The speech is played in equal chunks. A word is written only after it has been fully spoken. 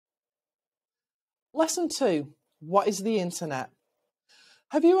Lesson 2. What is the internet?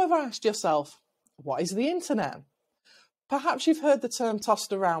 Have you ever asked yourself, what is the internet? Perhaps you've heard the term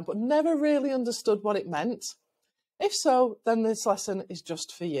tossed around but never really understood what it meant. If so, then this lesson is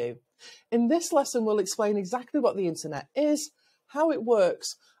just for you. In this lesson, we'll explain exactly what the internet is, how it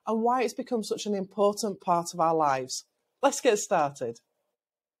works, and why it's become such an important part of our lives. Let's get started.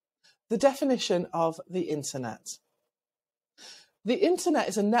 The definition of the internet. The internet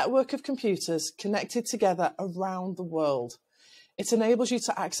is a network of computers connected together around the world. It enables you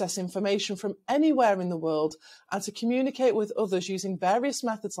to access information from anywhere in the world and to communicate with others using various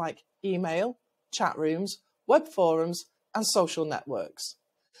methods like email, chat rooms, web forums, and social networks.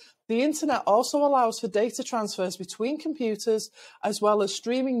 The internet also allows for data transfers between computers as well as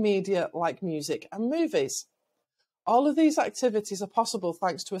streaming media like music and movies. All of these activities are possible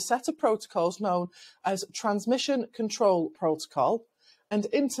thanks to a set of protocols known as Transmission Control Protocol and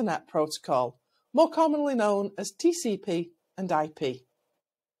Internet Protocol, more commonly known as TCP and IP.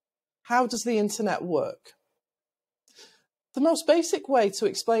 How does the internet work? The most basic way to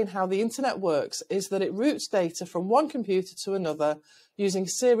explain how the internet works is that it routes data from one computer to another using a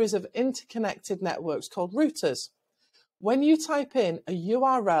series of interconnected networks called routers. When you type in a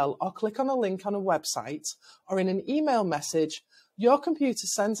URL or click on a link on a website or in an email message, your computer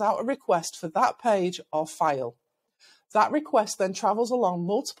sends out a request for that page or file. That request then travels along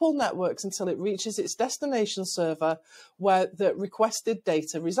multiple networks until it reaches its destination server where the requested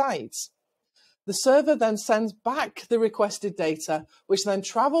data resides. The server then sends back the requested data, which then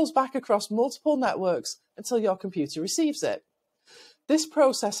travels back across multiple networks until your computer receives it. This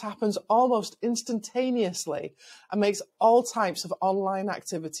process happens almost instantaneously and makes all types of online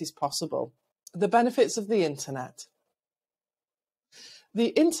activities possible. The benefits of the internet. The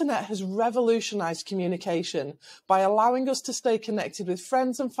internet has revolutionized communication by allowing us to stay connected with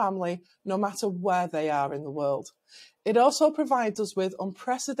friends and family no matter where they are in the world. It also provides us with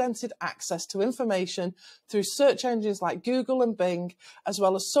unprecedented access to information through search engines like Google and Bing, as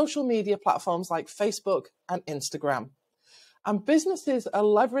well as social media platforms like Facebook and Instagram. And businesses are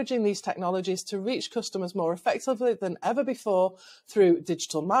leveraging these technologies to reach customers more effectively than ever before through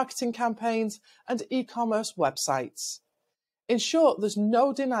digital marketing campaigns and e-commerce websites. In short, there's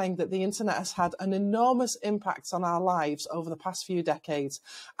no denying that the internet has had an enormous impact on our lives over the past few decades,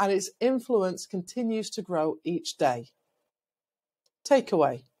 and its influence continues to grow each day.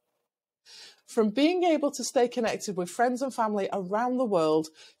 Takeaway. From being able to stay connected with friends and family around the world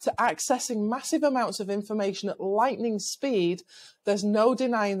to accessing massive amounts of information at lightning speed, there's no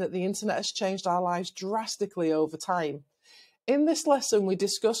denying that the internet has changed our lives drastically over time. In this lesson, we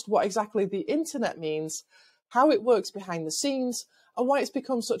discussed what exactly the internet means, how it works behind the scenes, and why it's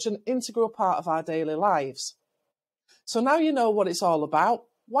become such an integral part of our daily lives. So now you know what it's all about,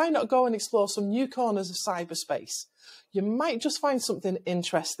 why not go and explore some new corners of cyberspace? You might just find something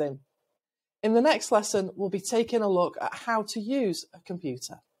interesting. In the next lesson, we'll be taking a look at how to use a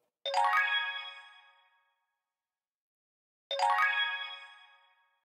computer.